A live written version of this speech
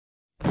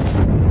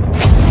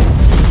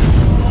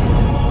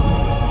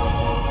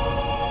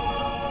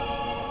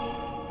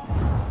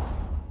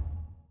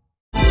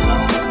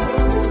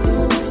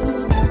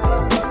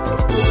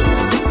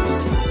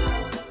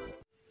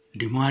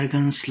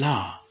Demorgan's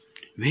law,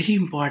 very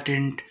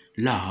important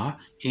law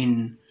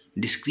in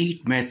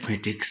discrete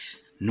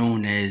mathematics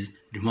known as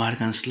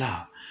Demorgan's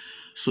law.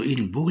 So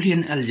in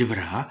Boolean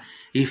algebra,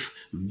 if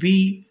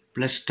B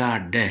plus star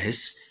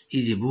dash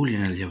is a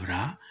Boolean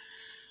algebra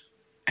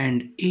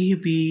and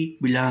AB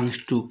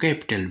belongs to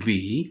capital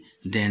B,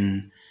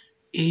 then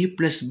A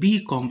plus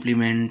B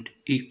complement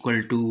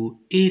equal to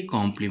A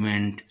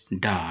complement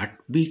dot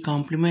B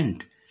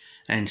complement,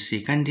 and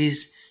second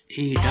is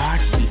A dot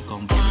B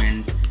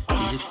complement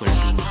is equal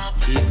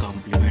to A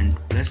complement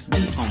plus B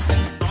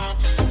complement.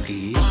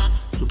 Okay,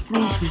 so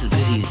proof is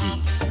very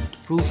easy. The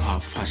proof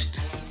of first.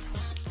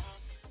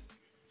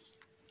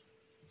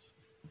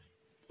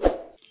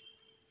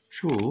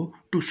 So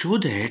to show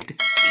that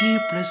A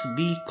plus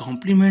B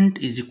complement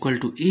is equal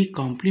to A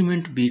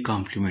complement B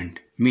complement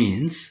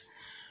means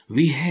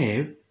we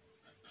have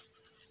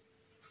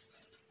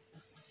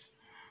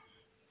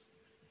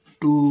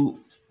to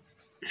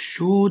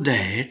show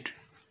that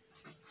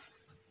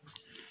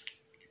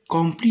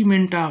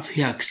complement of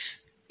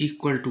x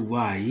equal to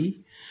y.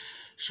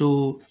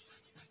 So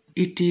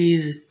it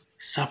is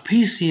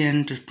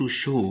sufficient to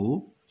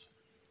show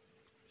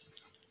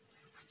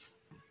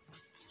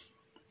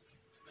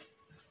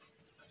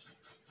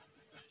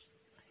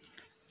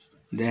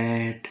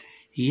that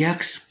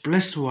x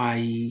plus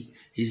y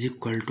is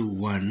equal to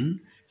 1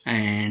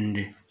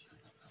 and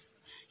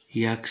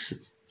x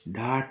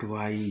dot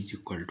y is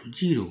equal to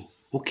 0.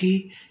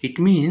 Okay, it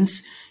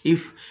means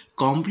if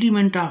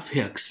complement of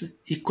x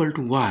equal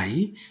to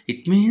y,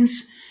 it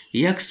means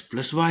x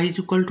plus y is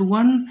equal to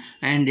 1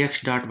 and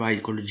x dot y is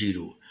equal to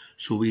 0.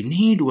 So we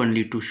need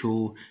only to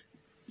show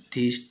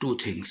these two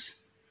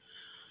things.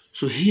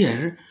 So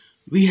here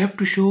we have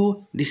to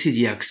show this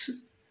is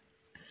x.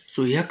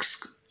 So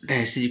x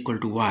dash is equal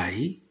to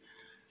y.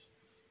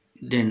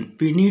 Then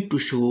we need to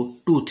show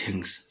two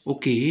things.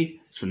 Okay,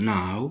 so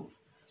now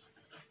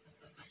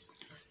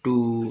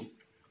to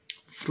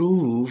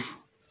prove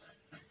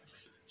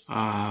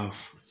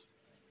of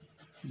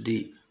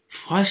the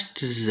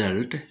first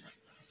result,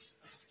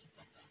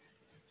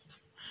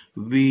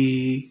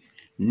 we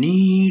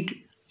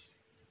need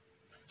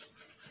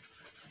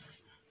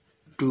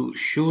to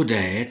show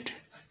that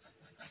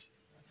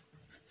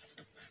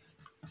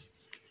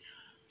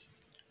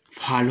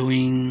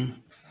following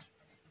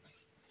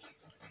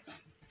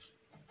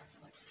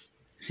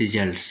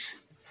results.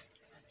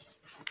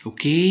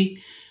 Okay,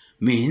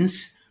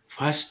 means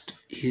first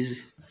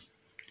is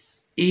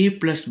A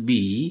plus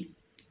B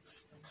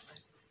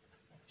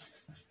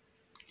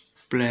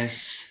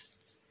plus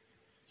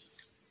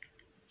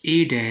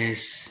A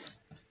dash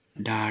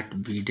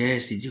dot B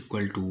dash is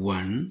equal to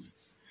 1,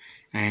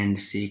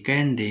 and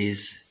second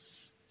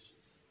is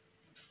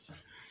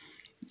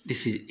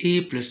this is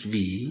A plus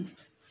B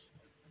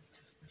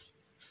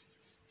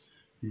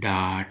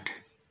dot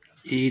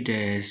A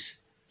dash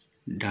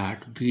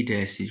dot B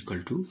dash is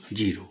equal to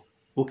 0.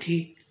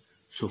 Okay,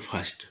 so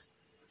first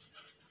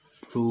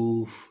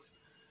proof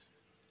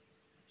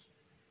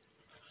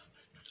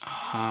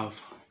of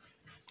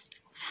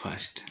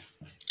first.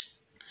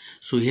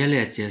 So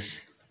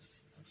LHS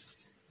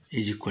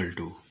is equal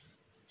to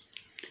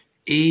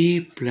A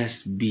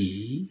plus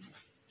B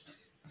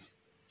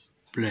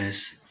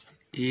plus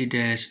A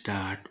dash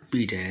dot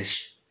B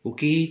dash.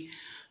 Okay,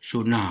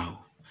 so now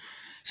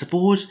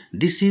suppose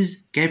this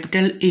is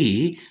capital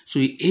A,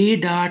 so A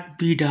dot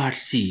B dot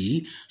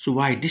C. So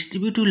by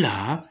distributive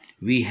law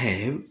we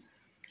have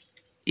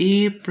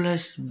A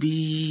plus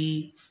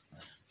B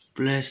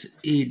plus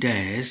A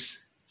dash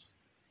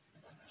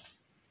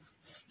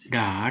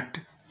dot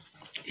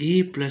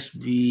A plus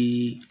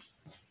B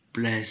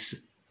plus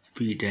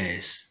B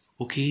dash.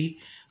 Okay,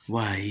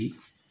 why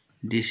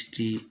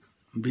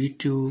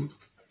distributive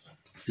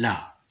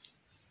law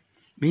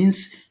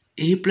means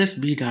A plus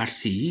B dot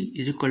C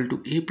is equal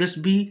to A plus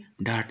B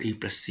dot A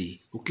plus C.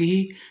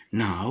 Okay,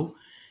 now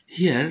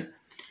here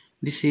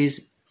this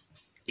is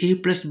A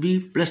plus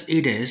B plus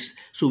A dash,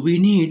 so we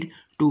need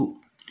to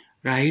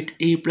write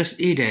A plus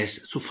A dash.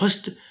 So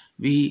first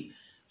we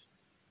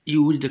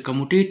use the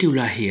commutative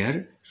law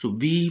here. So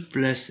B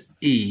plus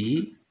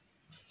A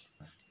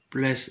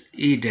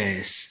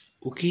dash.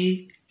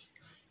 Okay,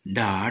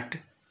 dot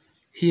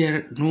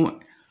here no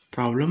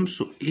problem.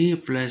 So A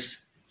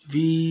plus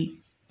B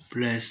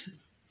plus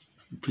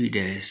B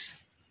dash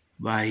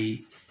by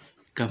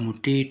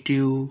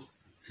commutative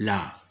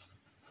law.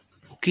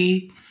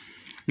 Okay,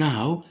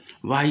 now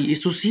by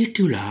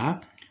associative law,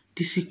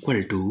 this is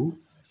equal to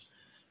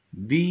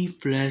B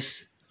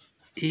plus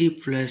A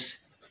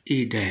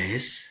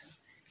dash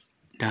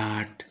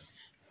dot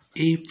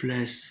A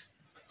plus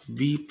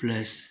B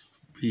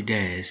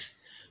dash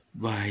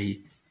by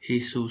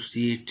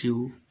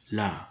associative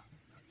law.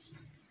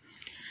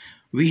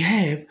 We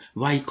have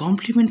by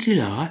complementary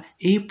law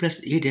A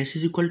plus A dash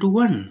is equal to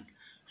 1.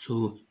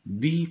 So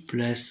B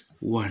plus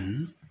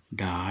 1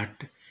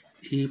 dot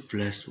A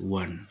plus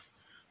 1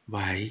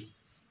 by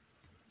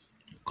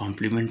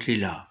complementary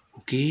law.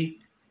 Okay.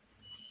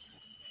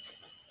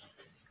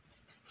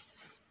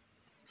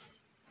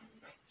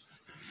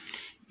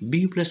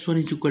 b plus 1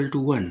 is equal to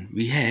 1.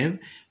 We have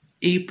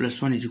a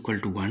plus 1 is equal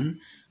to 1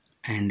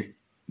 and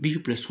b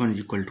plus 1 is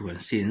equal to 1.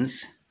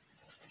 Since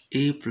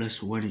a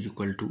plus 1 is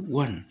equal to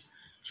 1,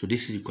 so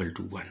this is equal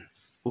to 1.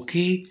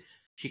 Okay.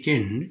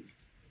 Second,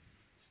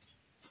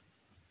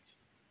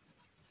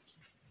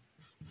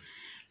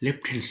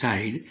 left hand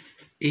side,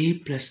 a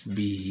plus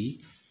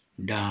b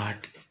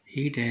dot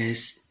a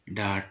dash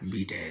dot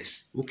b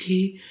dash.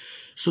 Okay.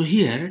 So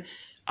here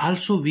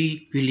also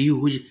we will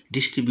use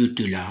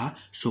distributive law.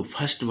 So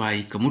first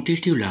by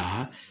commutative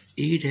law,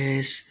 a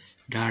dash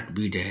dot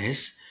b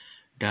dash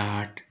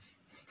dot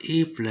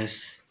a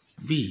plus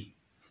b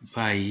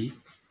by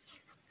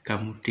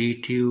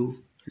commutative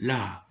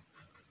law.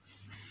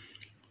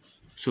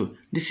 So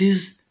this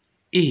is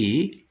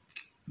a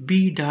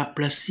b dot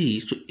plus c.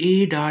 So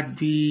a dot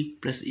b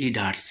plus a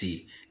dot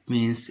c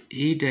means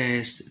a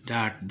dash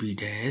dot b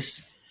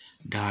dash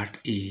dot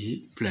a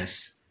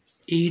plus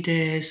a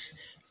dash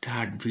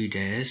dot b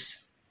dash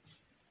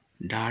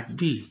dot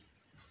b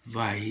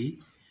by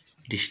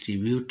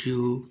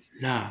distributive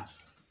law.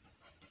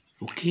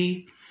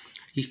 Okay,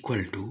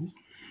 equal to,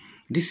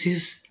 this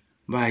is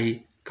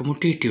by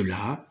commutative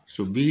law.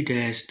 So b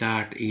dash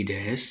dot a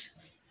dash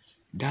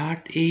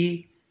dot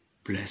a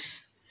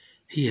plus,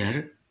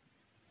 here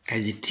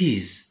as it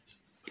is,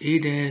 a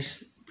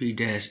dash b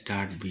dash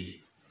dot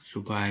b.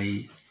 So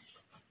by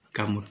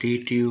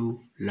commutative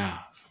law.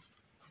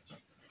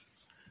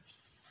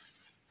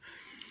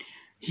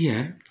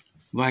 Here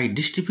by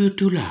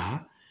distributive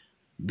law,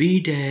 b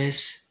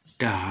dash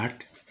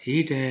dot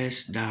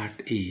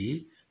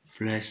a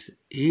plus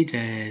a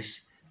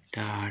dash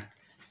dot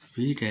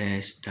b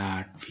dash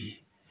dot b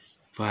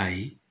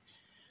by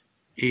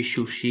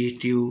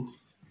associative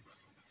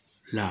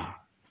law.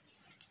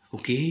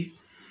 Okay.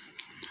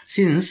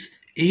 Since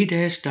a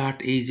dash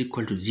dot a is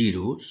equal to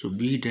 0, so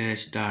b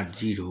dash dot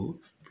 0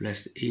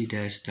 plus a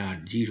dash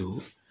dot 0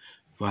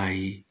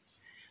 by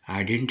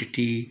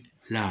identity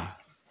law.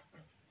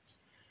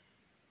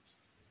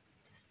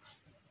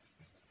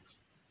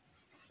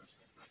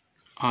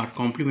 Or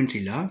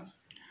complementary law,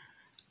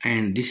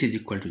 and this is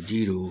equal to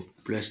 0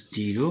 plus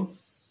 0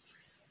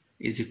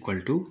 is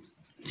equal to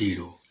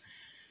 0.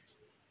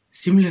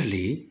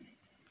 Similarly,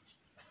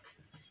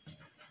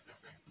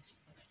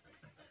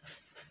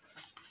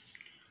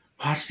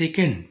 for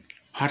second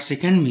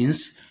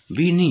means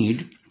we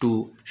need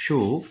to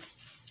show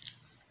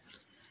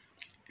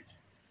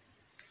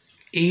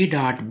a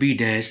dot b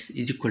dash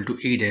is equal to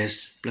a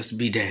dash plus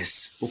b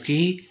dash.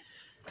 Okay.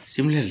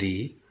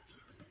 Similarly,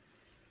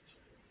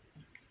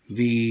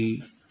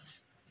 we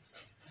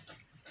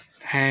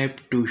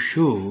have to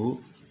show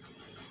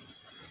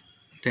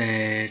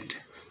that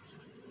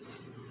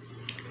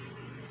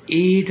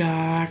a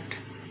dot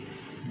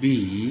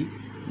b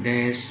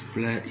dash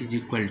plus is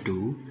equal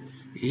to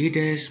a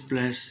dash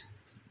plus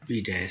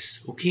b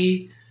dash.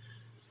 Okay.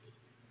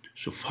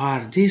 So for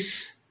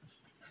this,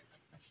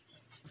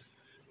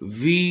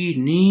 we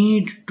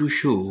need to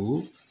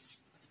show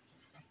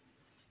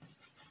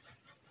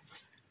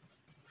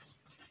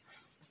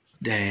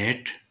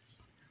that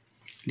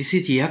this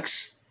is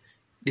x,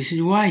 this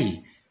is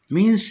y,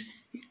 means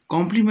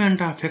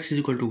complement of x is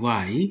equal to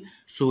y.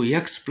 So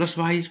x plus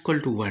y is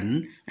equal to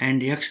 1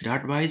 and x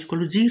dot y is equal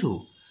to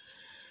 0.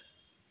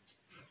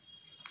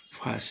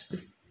 First,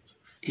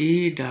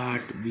 a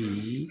dot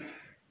b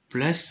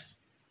plus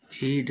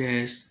a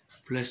dash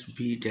plus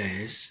b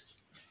dash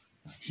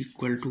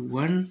equal to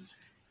 1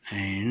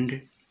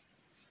 and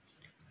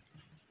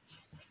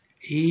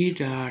a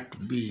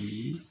dot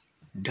b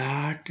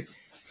dot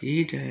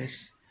a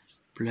dash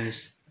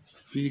plus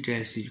b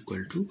dash is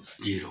equal to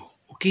 0.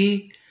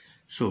 Okay.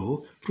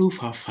 So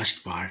proof of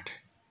first part.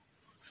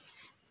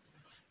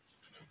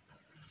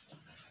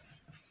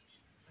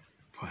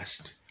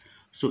 First,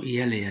 so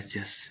LHS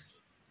is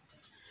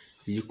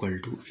equal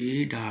to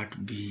a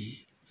dot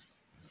b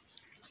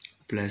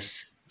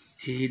plus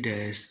a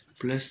dash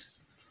plus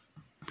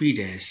b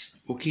dash.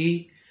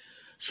 Okay.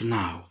 So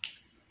now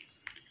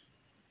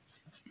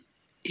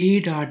a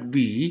dot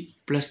b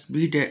plus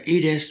b dash,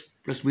 a dash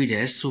plus b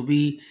dash. So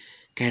we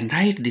can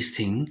write this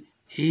thing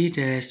a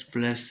dash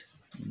plus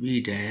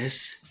b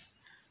dash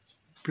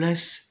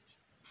plus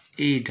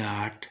a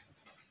dot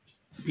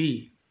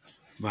b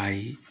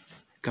by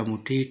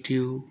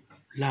commutative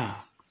law.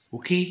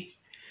 Okay.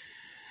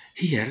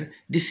 Here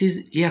this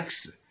is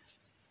x.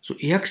 So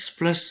x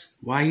plus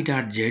y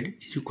dot z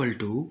is equal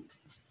to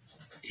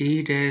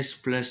a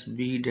dash plus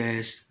b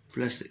dash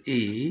plus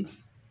a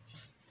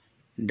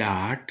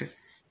dot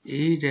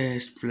a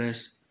dash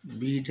plus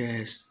b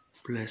dash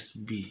plus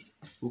b.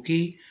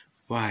 Okay.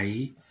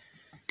 By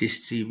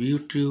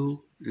distributive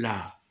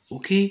law.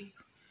 Okay.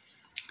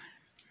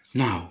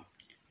 Now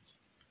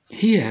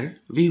here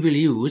we will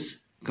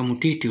use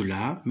commutative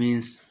law,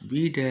 means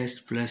b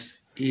dash plus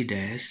a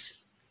dash,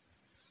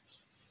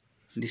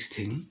 this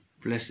thing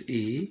plus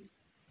a,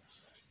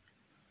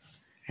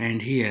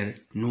 and here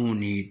no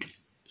need,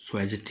 so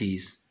as it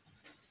is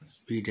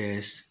b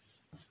dash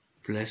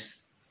plus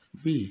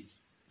b.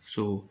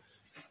 So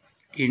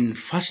in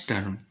first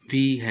term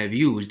we have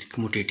used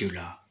commutative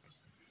law.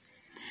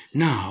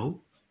 Now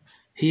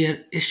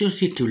here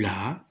associative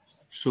law,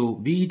 so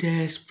b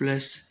dash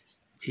plus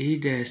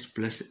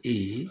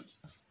a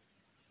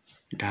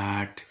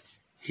dot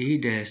a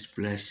dash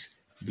plus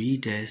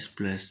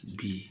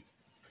b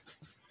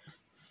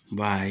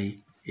by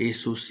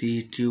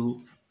associative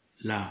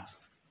law.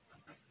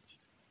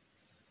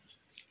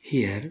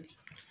 Here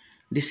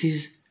this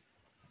is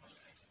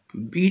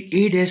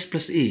a dash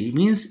plus a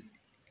means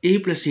a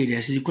plus a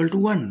dash is equal to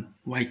 1.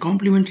 Why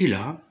complementary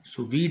law?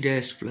 So b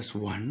dash plus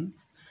 1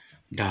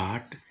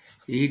 dot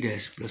a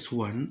dash plus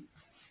 1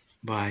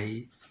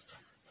 by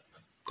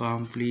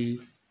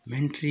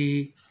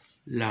complementary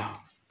law.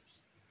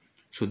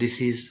 So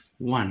this is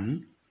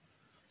 1.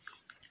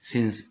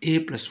 Since a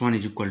plus 1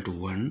 is equal to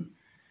 1,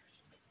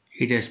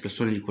 a dash plus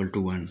 1 is equal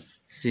to 1.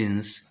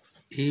 Since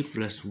a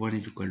plus 1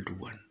 is equal to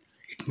 1,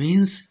 it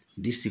means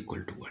this is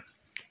equal to 1.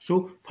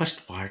 So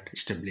first part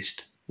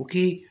established.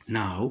 Okay,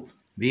 now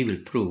we will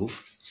prove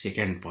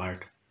second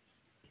part.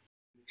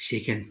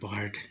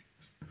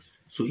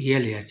 So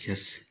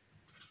LHS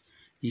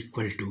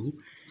equal to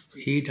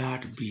a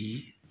dot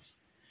b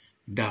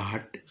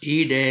dot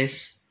a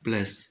dash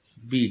plus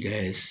b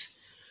dash.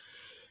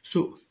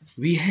 So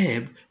we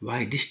have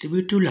y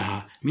distributive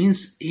law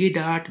means a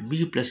dot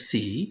b plus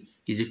c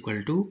is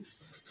equal to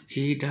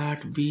a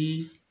dot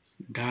b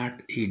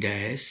dot a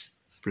dash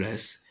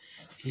plus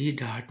a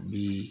dot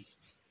b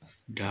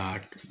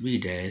dot b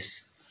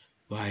dash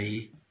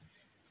by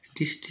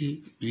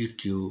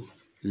distributive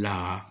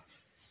law.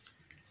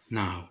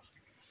 Now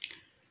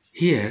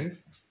here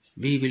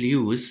we will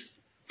use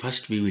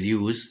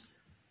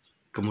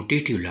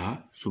commutative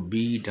law. So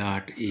b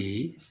dot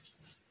a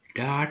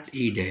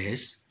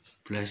dash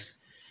plus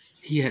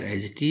here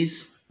as it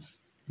is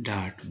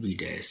dot b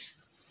dash.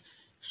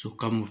 So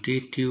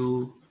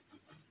commutative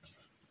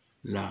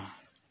law,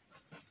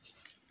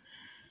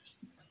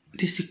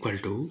 this equal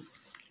to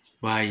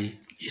by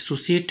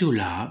associative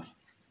law,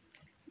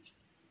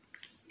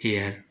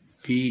 here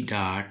b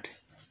dot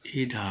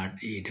a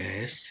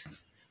dash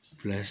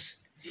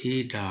plus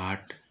a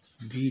dot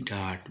b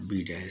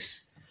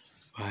dash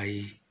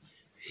by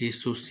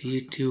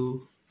associative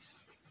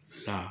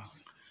law.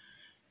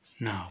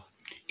 Now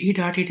a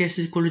dot a dash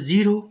is equal to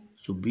 0,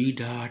 so b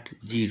dot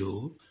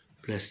 0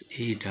 plus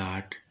a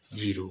dot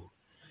 0.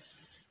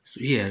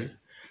 So here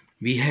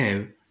we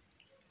have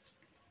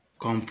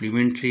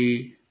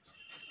complementary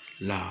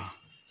law.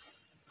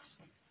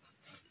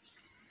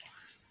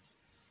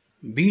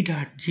 B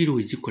dot 0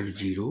 is equal to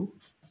 0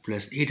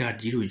 plus a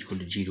dot 0 is equal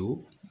to 0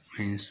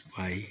 means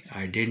by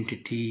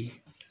identity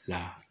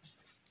law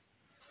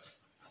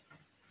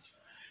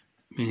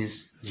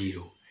means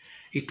 0.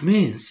 It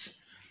means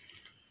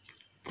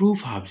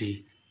proof of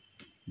the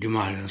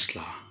Demorgan's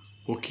law.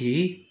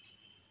 Okay.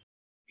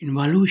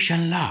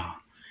 Involution law.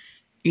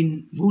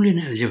 In Boolean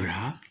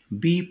algebra,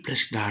 b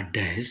plus dot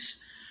dash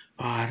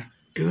for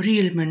every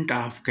element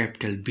of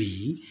capital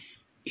B,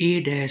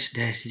 a dash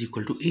dash is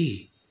equal to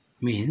a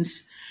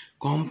means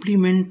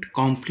complement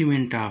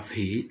of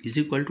a is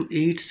equal to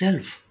a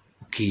itself.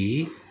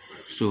 Okay,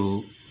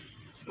 so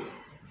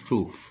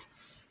proof.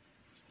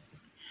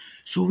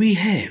 So we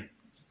have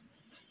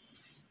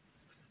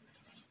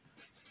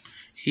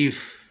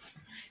if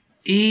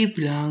a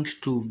belongs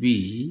to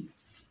B,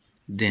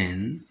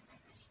 then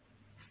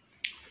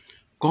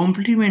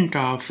complement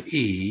of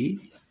A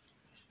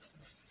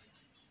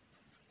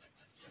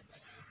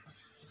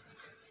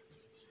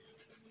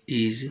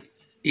is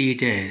a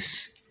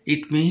dash.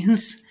 It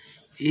means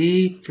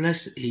a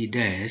plus a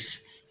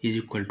dash is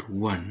equal to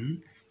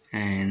 1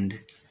 and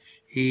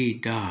a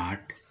dot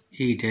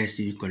a dash is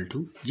equal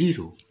to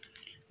 0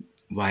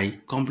 by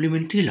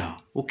complementary law.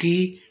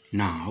 Okay,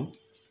 now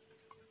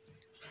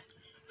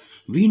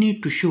we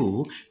need to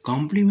show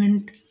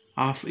complement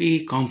of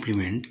a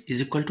complement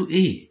is equal to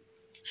a.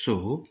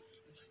 So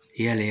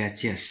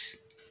LHS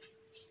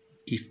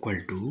equal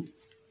to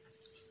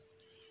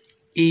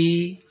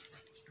a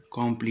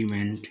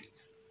complement.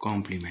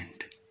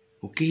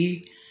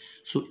 Okay,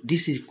 so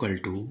this is equal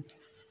to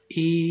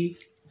a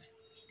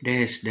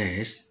dash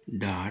dash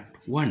dot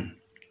 1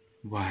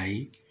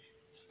 by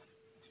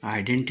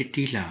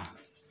identity law.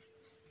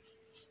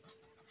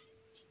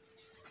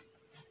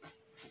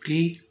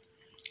 Okay,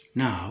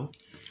 now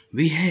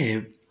we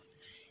have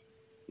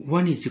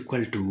 1 is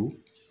equal to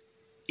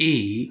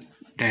a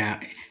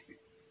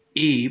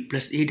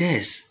plus a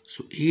dash.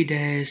 So a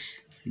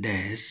dash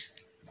dash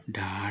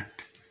dot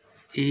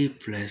a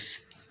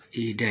plus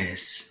a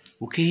dash.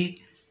 Okay,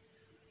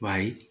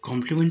 by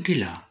complementary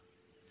law.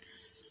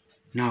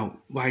 Now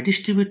by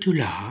distributive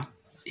law,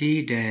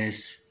 a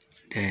dash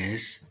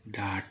dash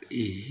dot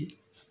a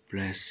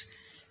plus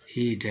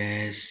a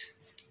dash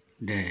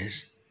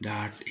dash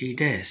dot a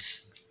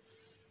dash.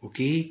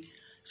 Okay,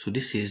 so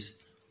this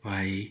is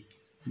by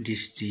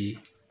distributive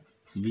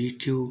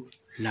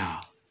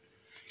law.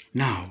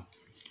 Now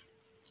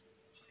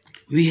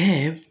we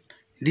have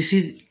this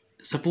is,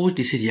 suppose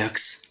this is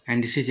x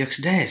and this is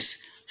x dash.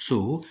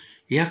 So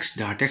x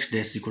dot x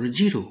dash is equal to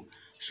 0.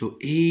 So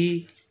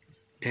A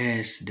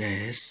dash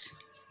dash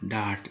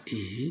dot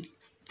A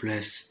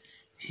plus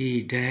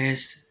A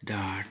dash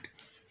dot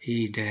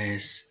A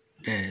dash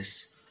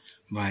dash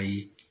by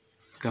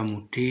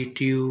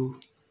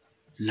commutative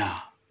law.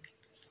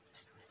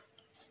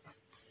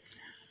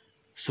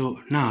 So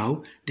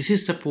now this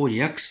is suppose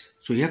x,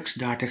 so x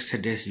dot x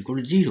dash is equal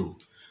to 0.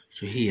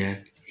 So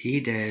here A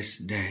dash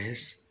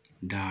dash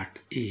dot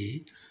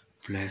A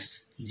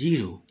plus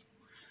 0,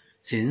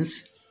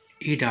 since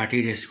A dot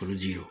A dash is equal to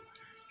 0.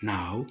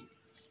 Now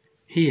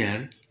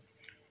here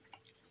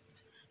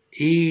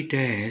A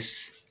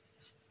dash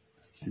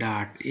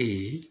dot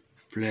A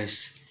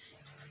plus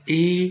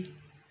A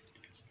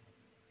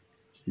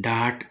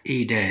dot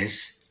A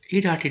dash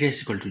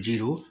is equal to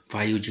 0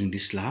 by using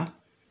this law.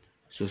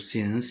 So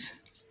since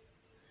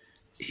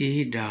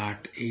A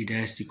dot A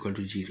dash is equal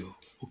to 0,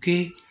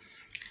 okay.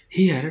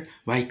 Here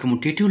by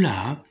commutative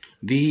law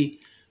we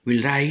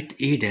will write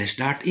A dash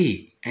dot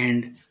A,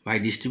 and by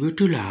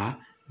distributive law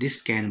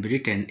this can be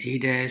written A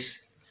dash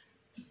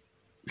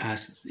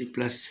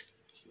plus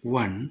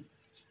 1,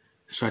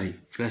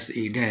 plus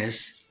A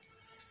dash,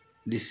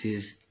 this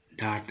is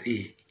dot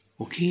A,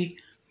 okay,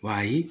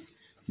 by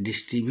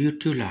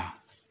distributive law.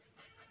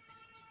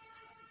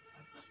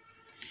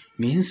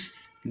 Means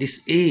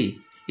this A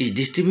is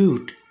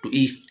distribute to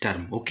each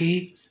term,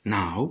 okay.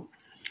 Now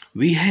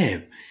we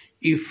have,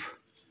 if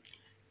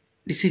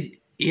this is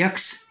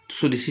x,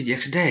 so this is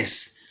x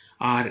dash,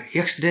 or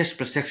x dash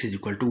plus x is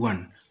equal to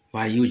 1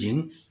 by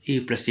using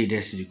A plus A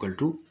dash is equal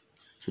to,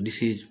 so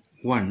this is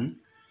 1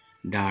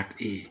 dot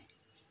A,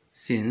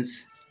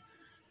 since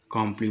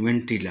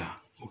complementary law,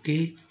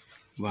 okay,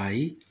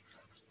 by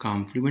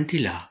complementary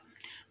law.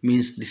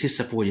 Means this is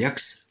suppose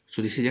x,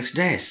 so this is x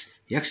dash,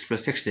 x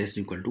plus x dash is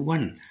equal to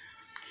 1.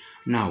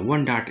 Now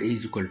 1 dot A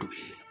is equal to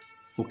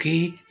A,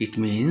 okay. It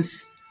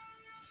means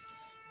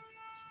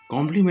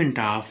complement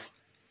of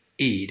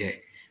A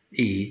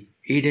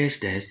dash dash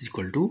is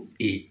equal to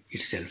A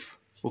itself,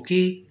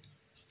 okay,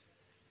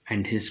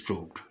 and hence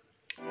proved.